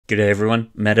G'day everyone,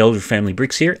 Matt Elder Family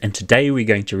Bricks here, and today we're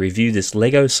going to review this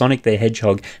LEGO Sonic the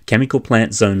Hedgehog Chemical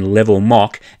Plant Zone level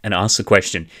MOC and ask the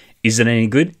question, is it any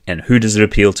good and who does it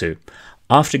appeal to?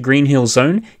 After Green Hill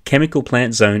Zone, Chemical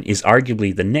Plant Zone is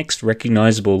arguably the next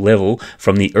recognizable level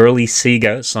from the early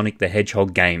SEGA Sonic the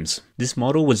Hedgehog games. This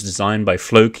model was designed by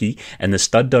Flowqi and the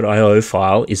stud.io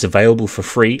file is available for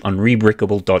free on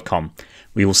rebrickable.com.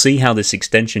 We will see how this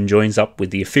extension joins up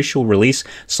with the official release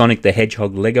Sonic the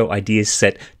Hedgehog LEGO Ideas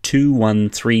Set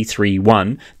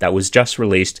 21331 that was just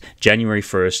released January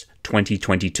 1st,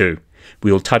 2022.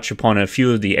 We will touch upon a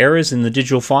few of the errors in the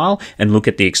digital file and look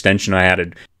at the extension I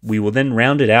added. We will then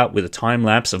round it out with a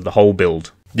time-lapse of the whole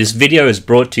build. This video is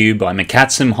brought to you by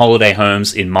McCatsim Holiday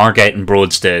Homes in Margate and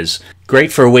Broadstairs.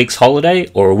 Great for a week's holiday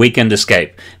or a weekend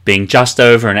escape, being just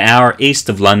over an hour east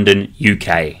of London,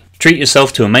 UK. Treat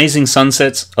yourself to amazing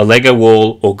sunsets, a Lego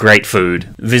wall, or great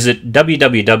food. Visit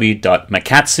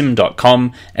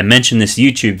www.macatsim.com and mention this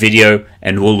YouTube video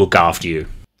and we'll look after you.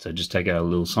 So just take out a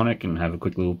little Sonic and have a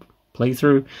quick little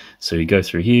playthrough. So you go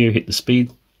through here, hit the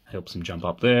speed, helps him jump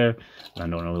up there,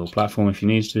 land on a little platform if he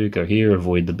needs to, go here,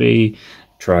 avoid the bee,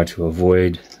 try to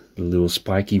avoid the little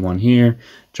spiky one here,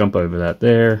 jump over that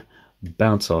there,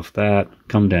 bounce off that,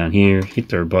 come down here, hit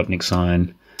the Robotnik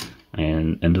sign,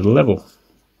 and end of the level.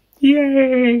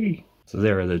 Yay! So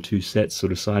there are the two sets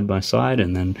sort of side by side,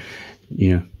 and then,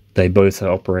 you know, they both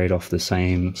operate off the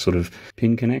same sort of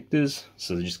pin connectors.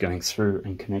 So they're just going through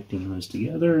and connecting those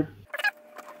together.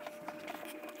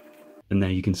 And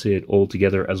there you can see it all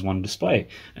together as one display.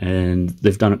 And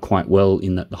they've done it quite well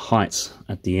in that the heights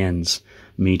at the ends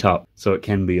meet up. So it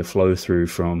can be a flow through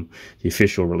from the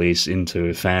official release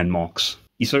into fan MOCs.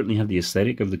 You certainly have the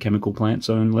aesthetic of the Chemical Plant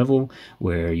Zone level,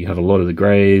 where you have a lot of the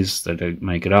greys that don't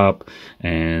make it up,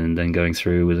 and then going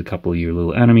through with a couple of your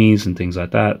little enemies and things like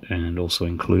that, and also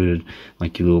included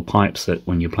like your little pipes that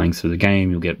when you're playing through the game,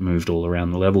 you'll get moved all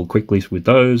around the level quickly with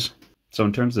those. So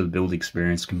in terms of the build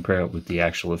experience, compare it with the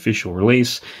actual official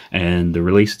release, and the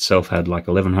release itself had like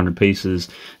 1100 pieces,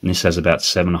 and this has about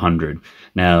 700.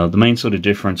 Now, the main sort of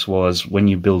difference was when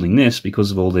you're building this,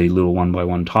 because of all the little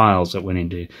one-by-one tiles that went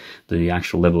into the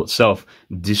actual level itself,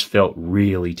 this felt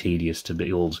really tedious to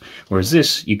build. Whereas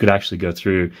this, you could actually go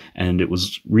through, and it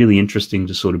was really interesting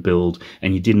to sort of build,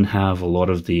 and you didn't have a lot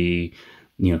of the,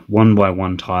 you know,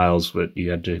 one-by-one tiles that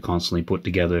you had to constantly put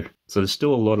together. So there's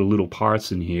still a lot of little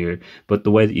parts in here, but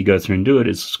the way that you go through and do it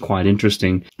is quite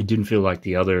interesting. It didn't feel like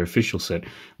the other official set,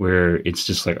 where it's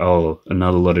just like, oh,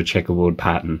 another lot of checkerboard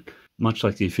pattern. Much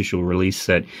like the official release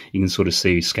set, you can sort of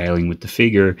see scaling with the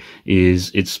figure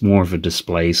is it's more of a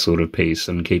display sort of piece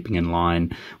and keeping in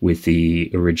line with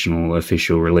the original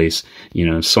official release. You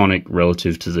know, Sonic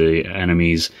relative to the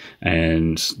enemies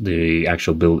and the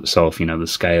actual build itself, you know, the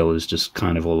scale is just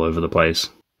kind of all over the place.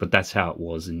 But that's how it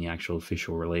was in the actual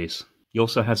official release. You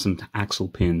also have some axle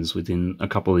pins within a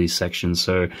couple of these sections,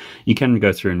 so you can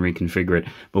go through and reconfigure it,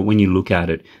 but when you look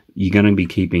at it, you're going to be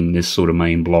keeping this sort of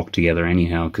main block together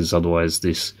anyhow, because otherwise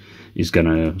this is going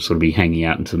to sort of be hanging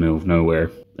out into the middle of nowhere.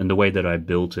 And the way that I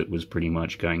built it was pretty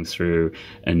much going through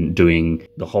and doing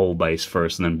the whole base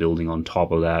first and then building on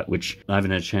top of that, which I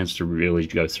haven't had a chance to really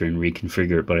go through and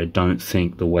reconfigure it, but I don't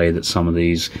think the way that some of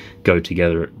these go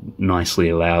together nicely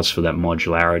allows for that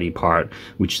modularity part,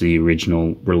 which the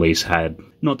original release had.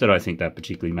 Not that I think that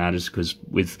particularly matters, because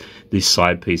with this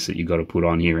side piece that you've got to put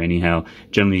on here anyhow,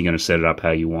 generally you're going to set it up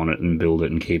how you want it and build it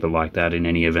and keep it like that in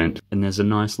any event. And there's a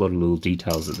nice lot of little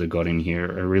details that they've got in here.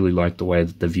 I really like the way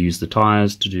that they've used the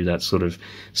tires to do that sort of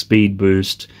speed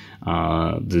boost.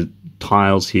 The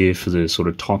tiles here for the sort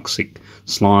of toxic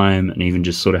slime, and even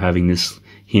just sort of having this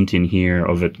hint in here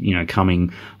of it, you know,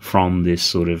 coming from this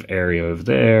sort of area over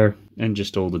there. And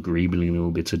just all the greebly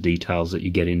little bits of details that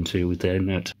you get into within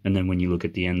it. And then when you look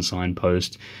at the end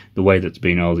signpost, the way that's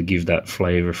been able to give that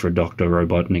flavour for Dr.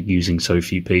 Robotnik using so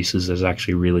few pieces is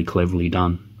actually really cleverly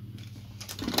done.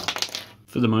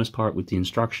 For the most part, with the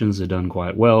instructions, they're done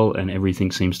quite well and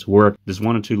everything seems to work. There's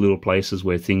one or two little places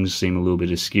where things seem a little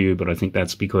bit askew, but I think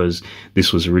that's because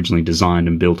this was originally designed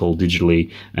and built all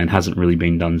digitally and hasn't really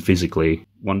been done physically.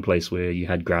 One place where you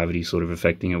had gravity sort of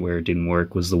affecting it where it didn't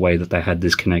work was the way that they had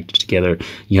this connected together.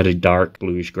 You had a dark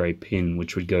bluish grey pin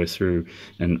which would go through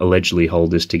and allegedly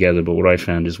hold this together, but what I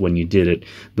found is when you did it,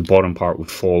 the bottom part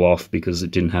would fall off because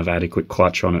it didn't have adequate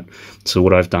clutch on it. So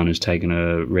what I've done is taken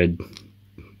a red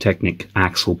Technic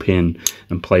axle pin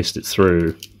and placed it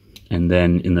through, and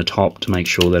then in the top, to make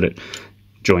sure that it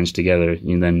joins together,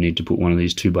 you then need to put one of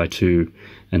these 2x2,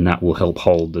 and that will help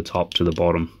hold the top to the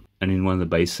bottom. and in one of the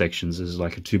base sections is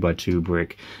like a 2x2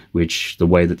 brick, which the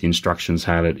way that the instructions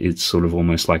have it, it's sort of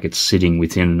almost like it's sitting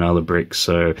within another brick,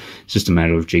 so it's just a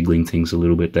matter of jiggling things a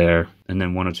little bit there. And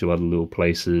then one or two other little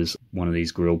places, one of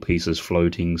these grill pieces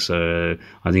floating, so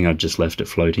I think I've just left it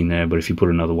floating there, but if you put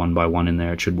another 1x1 in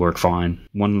there, it should work fine.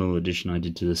 One little addition I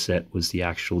did to the set was the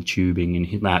actual tubing,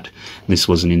 and that this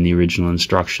wasn't in the original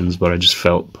instructions, but I just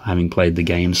felt, having played the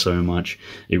game so much,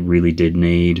 it really did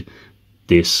need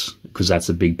this, because that's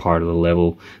a big part of the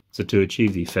level. So to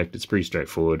achieve the effect, it's pretty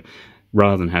straightforward.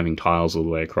 Rather than having tiles all the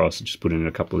way across, I just put in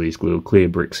a couple of these little clear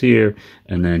bricks here,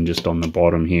 and then just on the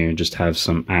bottom here, just have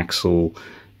some axle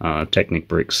Technic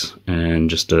bricks, and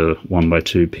just a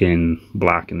 1x2 pin,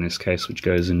 black in this case, which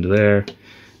goes into there.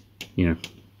 You know,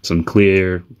 some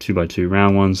clear 2x2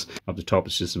 round ones. Up the top,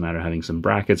 it's just a matter of having some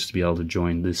brackets to be able to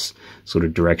join this sort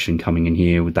of direction coming in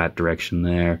here with that direction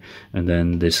there. And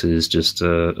then this is just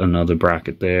another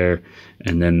bracket there.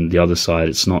 And then the other side,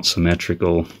 it's not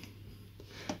symmetrical.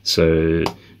 So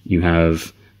you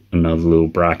have another little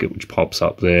bracket which pops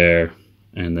up there,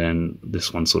 and then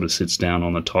this one sort of sits down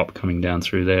on the top coming down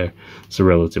through there. So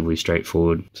relatively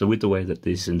straightforward. So with the way that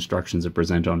these instructions are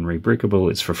presented on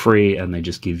Rebrickable, it's for free, and they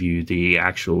just give you the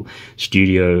actual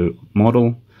studio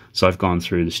model. So I've gone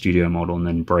through the studio model and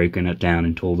then broken it down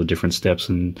into all the different steps,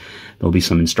 and there'll be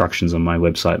some instructions on my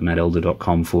website,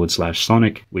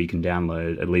 mattelder.com/Sonic, where you can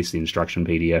download at least the instruction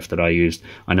PDF that I used.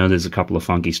 I know there's a couple of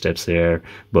funky steps there,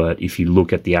 but if you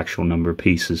look at the actual number of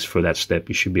pieces for that step,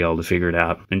 you should be able to figure it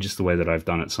out. And just the way that I've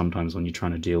done it, sometimes when you're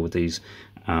trying to deal with these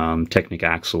Technic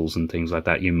axles and things like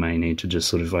that, you may need to just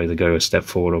sort of either go a step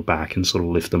forward or back and sort of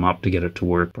lift them up to get it to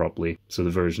work properly. So the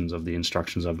versions of the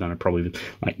instructions I've done are probably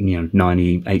like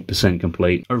 98%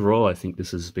 complete. Overall, I think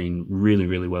this has been really,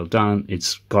 really well done.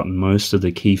 It's gotten most of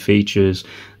the key features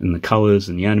and the colors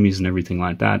and the enemies and everything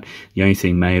like that. The only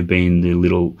thing may have been the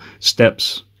little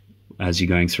steps as you're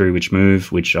going through which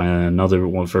move, which another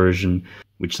version,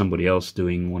 which somebody else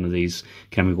doing one of these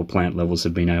chemical plant levels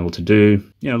have been able to do.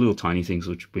 Little tiny things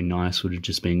which would be nice would have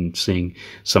just been seeing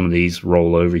some of these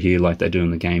roll over here like they do in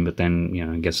the game, but then,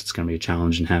 I guess it's going to be a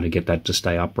challenge in how to get that to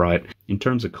stay upright. In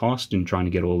terms of cost and trying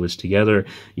to get all this together,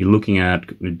 you're looking at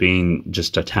it being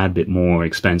just a tad bit more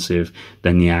expensive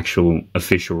than the actual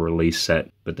official release set,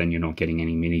 but then you're not getting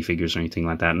any minifigures or anything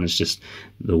like that, and it's just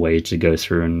the way to go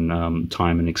through and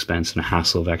time and expense and a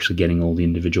hassle of actually getting all the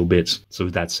individual bits. So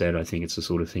with that said, I think it's the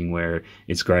sort of thing where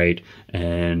it's great,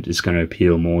 and it's going to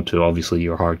appeal more to obviously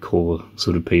your hardcore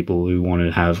sort of people who want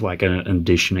to have like an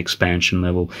addition expansion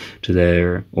level to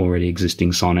their already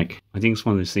existing Sonic. I think it's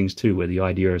one of those things too where the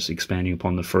idea is expanding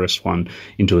upon the first one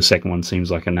into a second one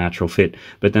seems like a natural fit,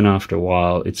 but then after a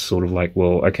while it's sort of like,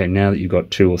 well, okay, now that you've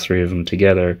got 2 or 3 of them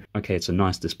together, okay, it's a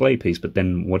nice display piece, but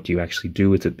then what do you actually do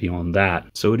with it beyond that?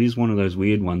 So it is one of those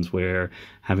weird ones where,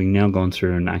 having now gone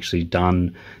through and actually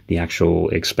done the actual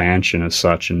expansion as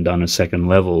such and done a second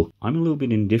level, I'm a little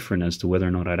bit indifferent as to whether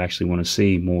or not I'd actually want to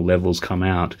see more levels come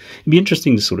out. It'd be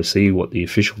interesting to sort of see what the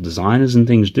official designers and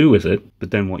things do with it,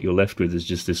 but then what you're left with is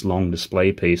just this long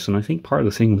display piece. And I think part of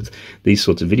the thing with these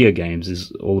sorts of video games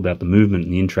is all about the movement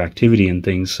and the interactivity and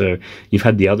things. So you've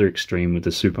had the other extreme with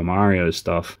the Super Mario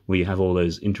stuff, where you have all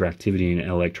those interactivity and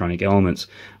electronic elements.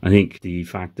 I think the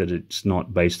fact that it's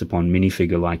not based upon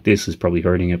minifigure like this is probably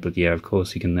hurting it, but yeah, of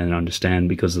course you can then understand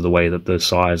because of the way that the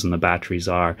size and the batteries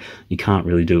are, you can't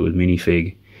really do it with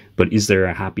minifig. But is there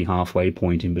a happy halfway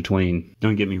point in between?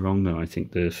 Don't get me wrong though, I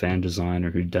think the fan designer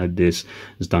who did this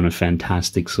has done a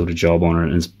fantastic sort of job on it,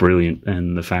 and it's brilliant,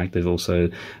 and the fact they've also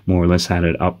more or less had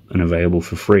it up and available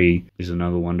for free is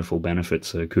another wonderful benefit,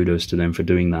 so kudos to them for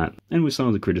doing that. And with some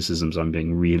of the criticisms, I'm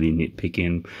being really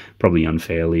nitpicking, probably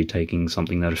unfairly, taking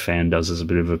something that a fan does as a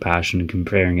bit of a passion and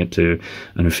comparing it to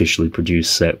an officially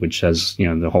produced set which has,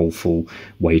 the whole full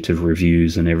weight of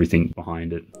reviews and everything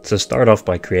behind it. So start off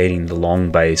by creating the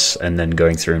long base and then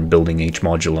going through and building each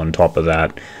module on top of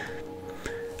that,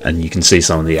 and you can see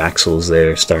some of the axles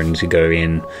there starting to go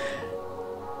in,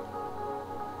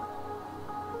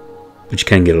 which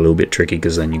can get a little bit tricky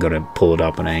because then you got to pull it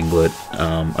up and angle it.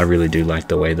 I really do like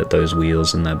the way that those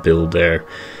wheels and that build there,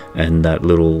 and that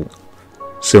little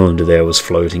cylinder there was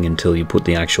floating until you put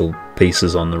the actual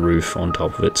pieces on the roof on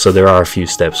top of it. So there are a few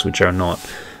steps which are not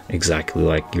exactly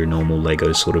like your normal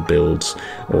Lego sort of builds,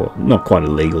 or not quite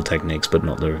illegal techniques, but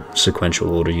not the sequential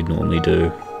order you'd normally do.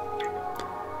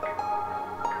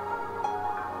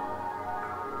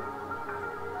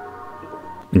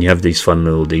 And you have these fun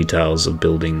little details of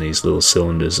building these little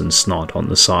cylinders and snot on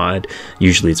the side.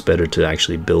 Usually it's better to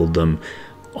actually build them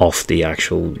off the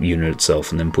actual unit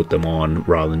itself and then put them on,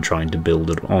 rather than trying to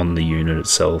build it on the unit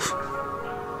itself.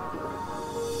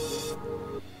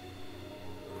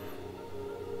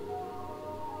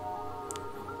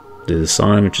 do the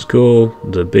sign, which is cool.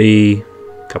 The bee,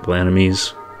 a couple of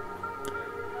enemies,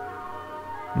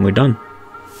 and we're done.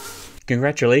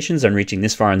 Congratulations on reaching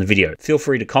this far in the video. Feel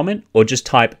free to comment or just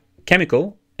type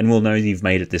chemical and we'll know you've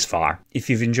made it this far. If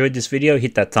you've enjoyed this video,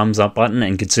 hit that thumbs up button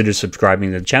and consider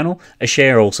subscribing to the channel. A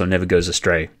share also never goes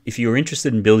astray. If you're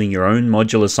interested in building your own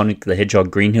modular Sonic the Hedgehog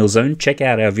Green Hill Zone, check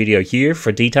out our video here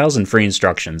for details and free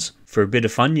instructions. For a bit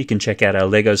of fun, you can check out our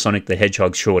LEGO Sonic the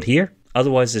Hedgehog short here.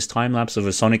 Otherwise, this time-lapse of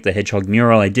a Sonic the Hedgehog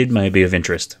mural I did may be of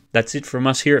interest. That's it from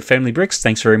us here at Family Bricks.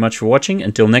 Thanks very much for watching.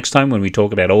 Until next time when we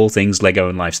talk about all things LEGO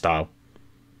and lifestyle.